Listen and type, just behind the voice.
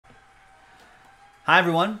Hi,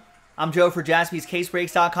 everyone. I'm Joe for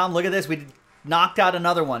JaspysCaseBreaks.com. Look at this. We knocked out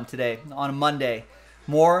another one today on a Monday.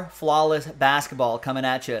 More flawless basketball coming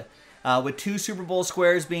at you. With 2 Super Bowl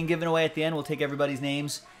squares being given away at the end, we'll take everybody's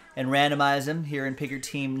names and randomize them here in Pick Your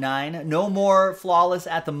Team 9. No more flawless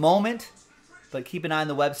at the moment, but keep an eye on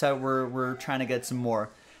the website. We're trying to get some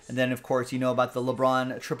more. And then, of course, you know about the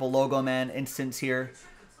LeBron triple logo man instance here.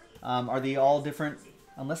 Are they all different?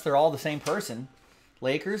 Unless they're all the same person.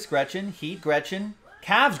 Lakers, Gretchen. Heat, Gretchen.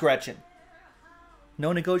 Cavs, Gretchen.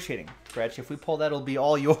 No negotiating, Gretchen. If we pull that, it'll be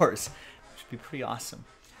all yours. Which would be pretty awesome.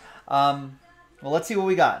 Well, let's see what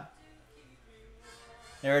we got.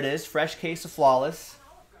 There it is. Fresh case of flawless.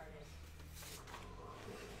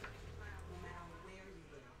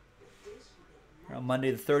 On Monday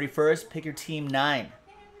the 31st, pick your team 9.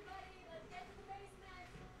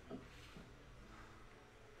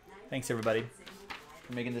 Thanks, everybody,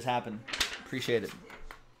 for making this happen. Appreciate it.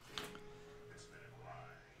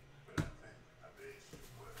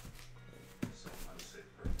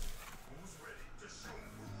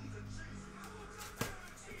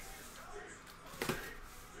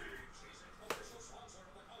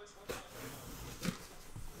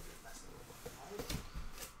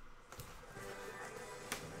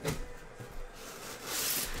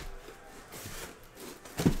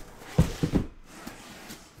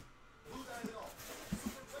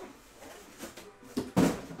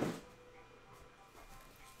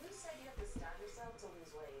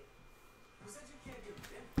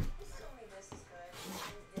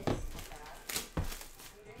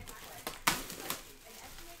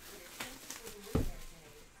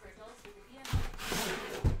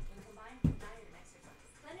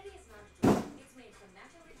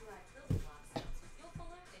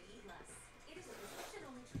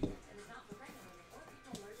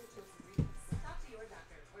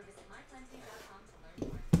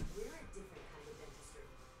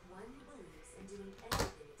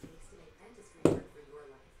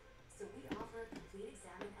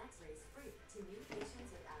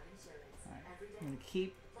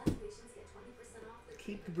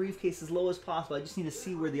 Keep the briefcase as low as possible. I just need to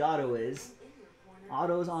see where the auto is.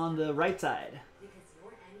 Auto's on the right side.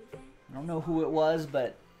 I don't know who it was,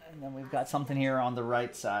 but and then we've got something here on the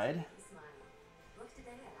right side.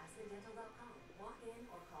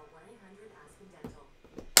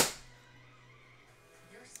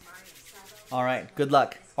 All right, good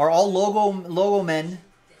luck. Are all logo men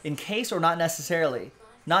in case or not necessarily?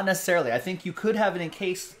 Not necessarily. I think you could have an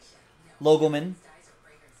encased logo man.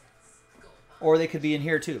 Or they could be in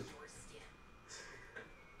here too.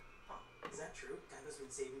 Is that true? Geico's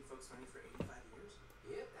been saving folks money for 85 years?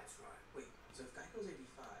 Yep, that's right. Wait, so if Geico's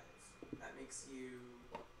 85, that makes you...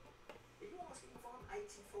 Are you asking if I'm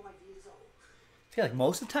 85 years old? I feel like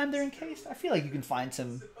most of the time they're encased. I feel like you can find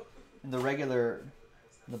some in the regular,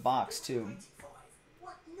 in the box too.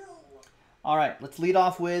 What? No. All right, let's lead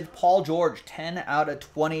off with Paul George. 10 out of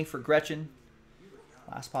 20 for Gretchen.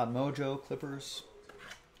 Last spot Mojo, Clippers.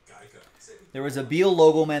 There was a Beal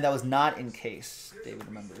logo man that was not in case, David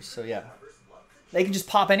remembers. So, yeah. They can just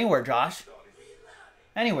pop anywhere, Josh.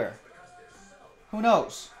 Anywhere. Who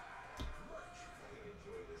knows?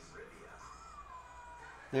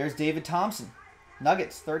 There's David Thompson.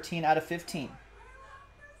 Nuggets, 13 out of 15.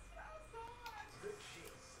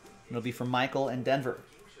 It'll be from Michael in Denver.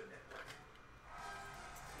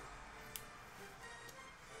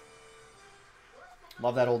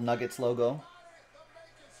 Love that old Nuggets logo.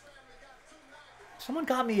 Someone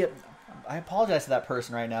got me a... I apologize to that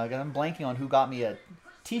person right now. I'm blanking on who got me a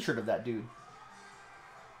t-shirt of that dude.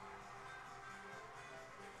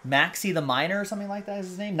 Maxi the Miner or something like that is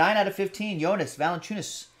his name. 9 out of 15. Jonas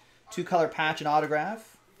Valanciunas. 2-color patch and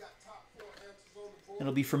autograph.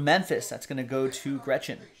 It'll be from Memphis. That's going to go to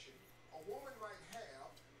Gretchen.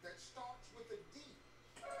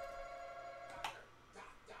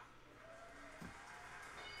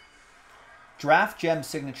 Draft Gem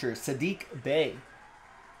signature. Sadiq Bey.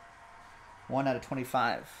 1 out of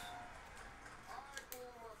 25.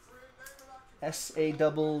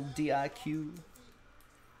 SADDIQ.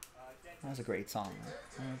 That was a great song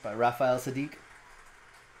by Raphael Sadiq.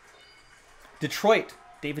 Detroit,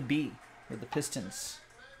 David B. with the Pistons.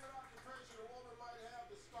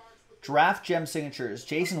 Draft Gem signatures.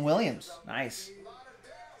 Jason Williams. Nice.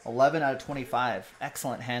 11 out of 25.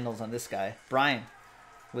 Excellent handles on this guy. Brian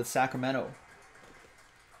with Sacramento.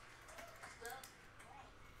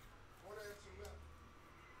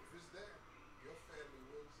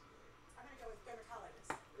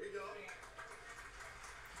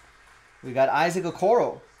 We got Isaac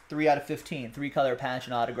Okoro, 3 out of 15. 3-color patch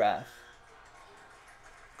and autograph.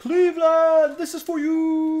 Cleveland, this is for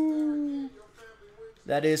you.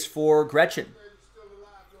 That is for Gretchen.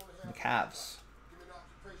 The Cavs.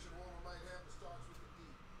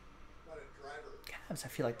 Cavs, I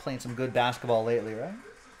feel like playing some good basketball lately, right?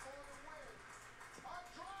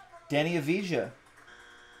 Danny Avija.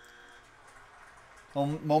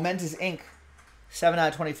 Momentous Inc. 7 out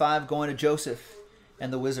of 25 going to Joseph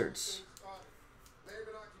and the Wizards.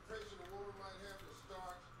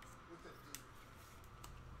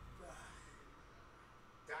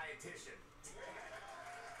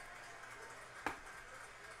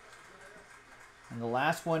 And the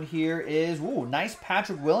last one here is, ooh, nice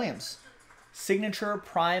Patrick Williams. Signature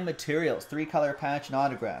Prime Materials. 3-color patch and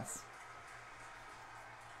autograph.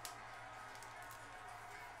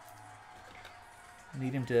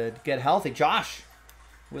 Need him to get healthy. Josh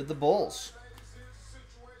with the Bulls.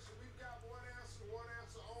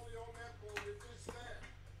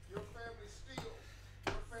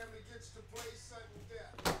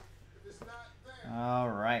 All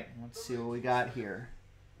right, let's see what we got here.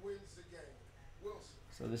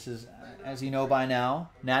 So this is, as you know by now,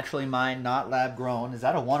 naturally mined, not lab grown. Is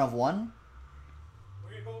that a 1 of 1? We're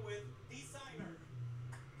gonna go with designer.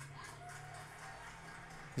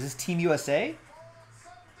 Is this Team USA?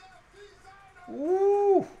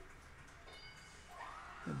 Ooh.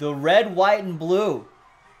 The red, white, and blue.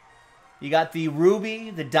 You got the ruby,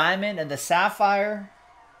 the diamond, and the sapphire.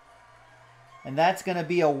 And that's going to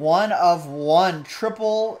be a 1 of 1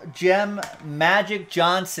 triple gem Magic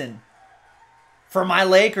Johnson for my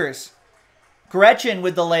Lakers. Gretchen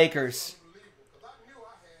with the Lakers.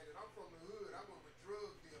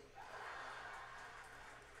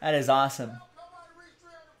 That is awesome.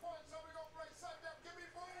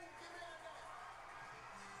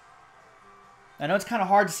 I know it's kind of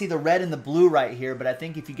hard to see the red and the blue right here, but I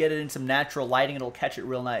think if you get it in some natural lighting, it'll catch it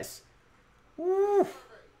real nice. Woo.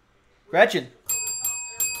 Gretchen.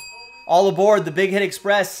 All aboard the Big Hit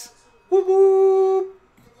Express. Woo woo.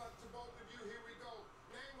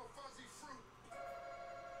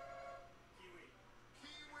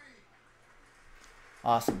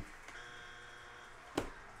 Awesome.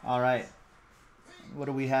 All right. What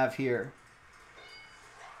do we have here?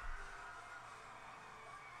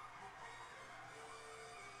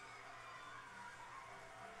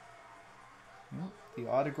 The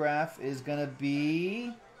autograph is going to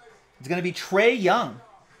be... It's going to be Trae Young.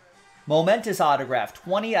 Momentous autograph.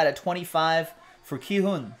 20 out of 25 for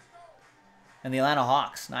Ki-Hun and the Atlanta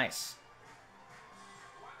Hawks. Nice.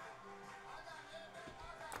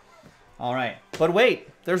 All right. But wait.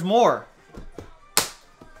 There's more.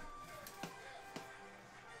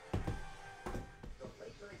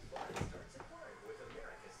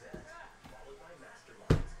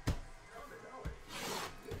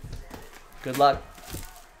 Good luck.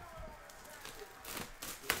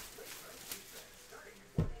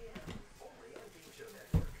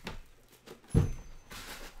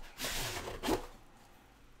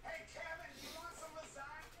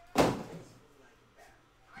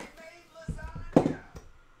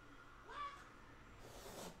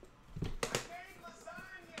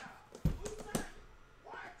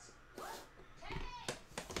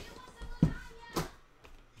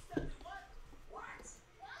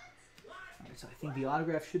 So I think the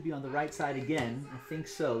autograph should be on the right side again. I think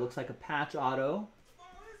so. Looks like a patch auto.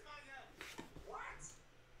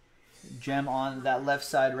 Gem on that left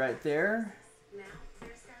side right there.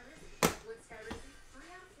 All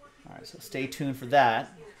right, so stay tuned for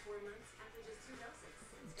that.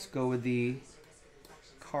 Let's go with the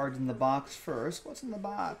cards in the box first. What's in the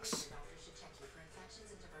box?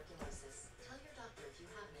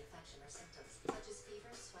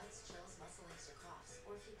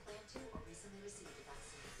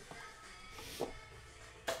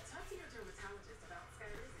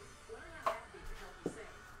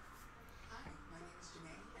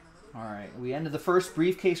 All right, we ended the first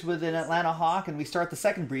briefcase with an Atlanta Hawk, and we start the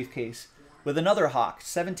second briefcase with another Hawk.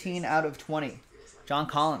 17 out of 20. John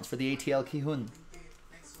Collins for the ATL Ki-Hun.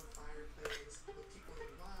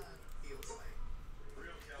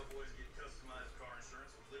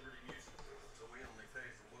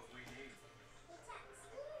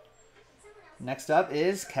 Next up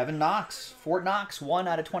is Kevin Knox. Fort Knox, 1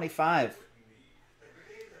 out of 25.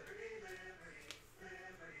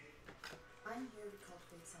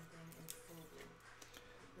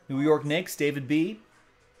 New York Knicks, David B.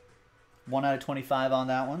 1 out of 25 on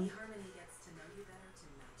that one.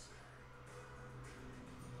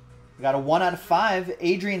 We got a 1 out of 5,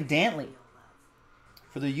 Adrian Dantley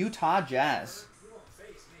for the Utah Jazz.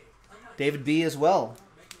 David B. as well.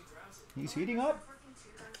 He's heating up.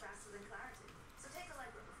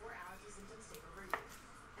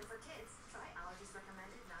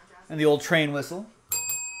 And the old train whistle.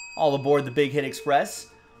 All aboard the Big Hit Express.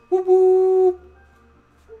 Whoop, whoop.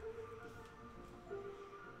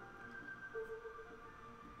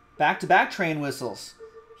 Back-to-back train whistles.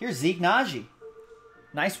 Here's Zeke Najee.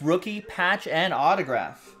 Nice rookie, patch, and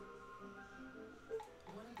autograph.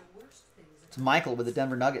 It's Michael with the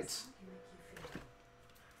Denver Nuggets.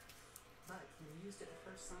 But when you used it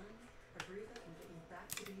the first time, a breather can get you back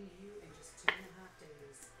to being you in just 2.5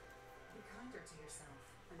 days. Be kinder to yourself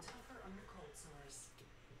and tougher on your cold sores.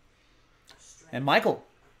 And Michael.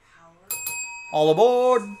 All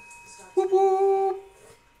aboard. Whoop, whoop.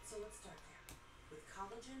 So let's start there. With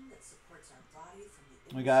collagen that supports our body from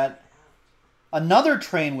the We got another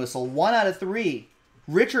train whistle. 1 out of 3.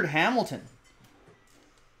 Richard Hamilton.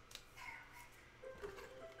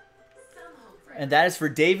 And that is for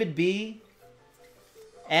David B.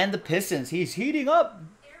 and the Pistons. He's heating up.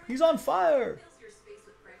 He's on fire.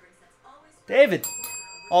 David,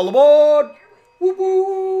 all aboard. Whoop,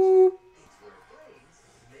 whoop.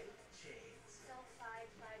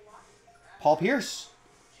 Paul Pierce,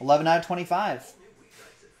 11 out of 25.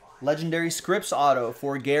 Legendary Scripps auto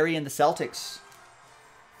for Gary and the Celtics.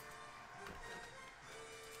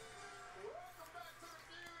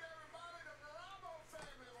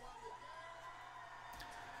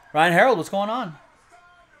 Ryan Harold, what's going on?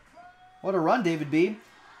 What a run, David B.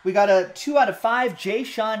 We got a 2 out of 5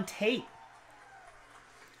 Jay-Sean Tate.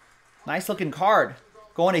 Nice looking card.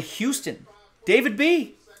 Going to Houston. David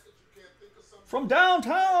B. From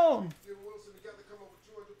downtown.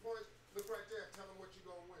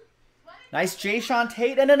 Nice Jay-Sean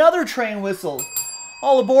Tate and another train whistle.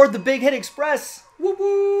 All aboard the Big Hit Express. Whoop,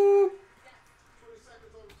 whoop.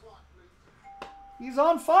 He's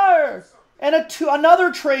on fire. And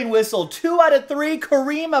another train whistle. 2 out of 3.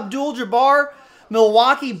 Kareem Abdul-Jabbar.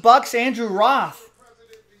 Milwaukee Bucks. Andrew Roth.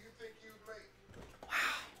 Wow.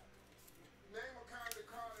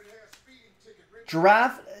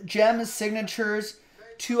 Giraffe Gems Signatures.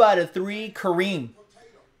 2 out of 3. Kareem.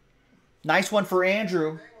 Nice one for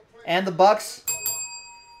Andrew. And the Bucks.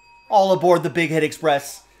 All aboard the Big Hit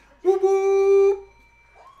Express. Whoop, whoop.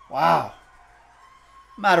 Wow.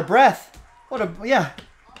 I'm out of breath. Yeah.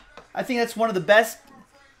 I think that's one of the best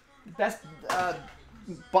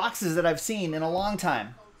boxes that I've seen in a long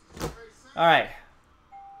time. All right.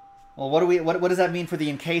 Well, what does that mean for the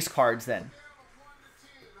encased cards then?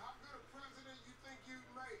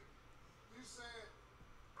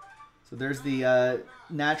 So there's the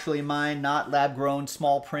naturally mined, not lab grown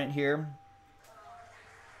small print here.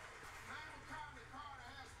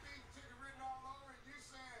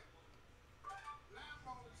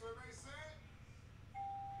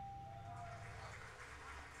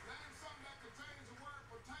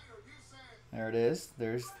 There it is.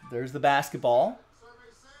 There's the basketball.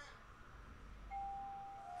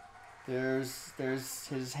 There's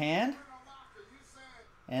his hand.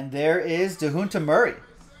 And there is DeJounte Murray.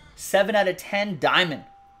 7 out of 10 diamond.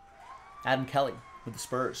 Adam Kelly with the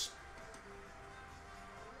Spurs.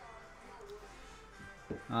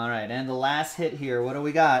 All right, and the last hit here. What do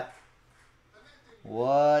we got?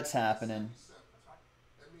 What's happening?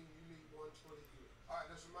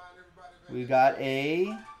 We got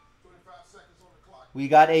a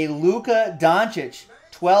Luka Doncic,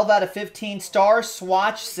 12 out of 15 star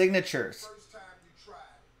swatch signatures.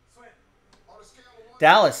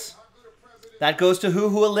 Dallas. That goes to Hoo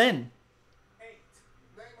Lin.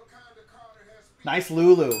 Nice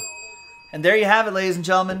Lulu. And there you have it, ladies and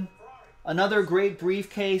gentlemen. Another great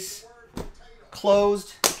briefcase.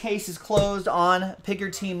 Closed. The case is closed on Pick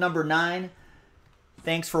Your Team number 9.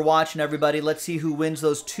 Thanks for watching, everybody. Let's see who wins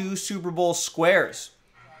those 2 Super Bowl squares.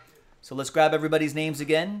 So let's grab everybody's names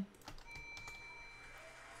again.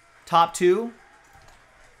 Top 2.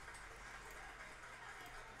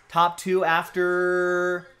 Top 2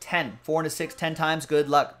 after 10. 4 and a 6, 10 times. Good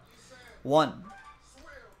luck. 1,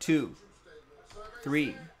 2,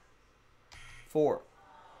 3, 4,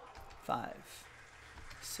 5,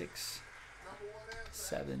 6,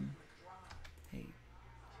 7, 8,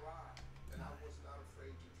 9.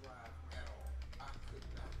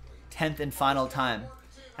 10th and final time.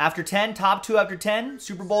 After 10, top 2 after 10.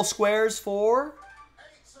 Super Bowl squares for...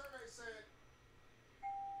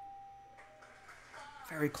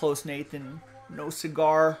 Very close, Nathan. No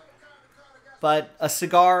cigar. But a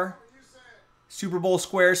cigar. Super Bowl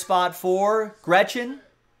square spot for Gretchen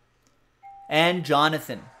and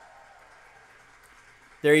Jonathan.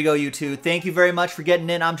 There you go, you two. Thank you very much for getting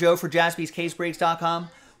in. I'm Joe for JaspysCaseBreaks.com.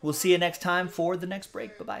 We'll see you next time for the next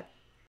break. Bye-bye.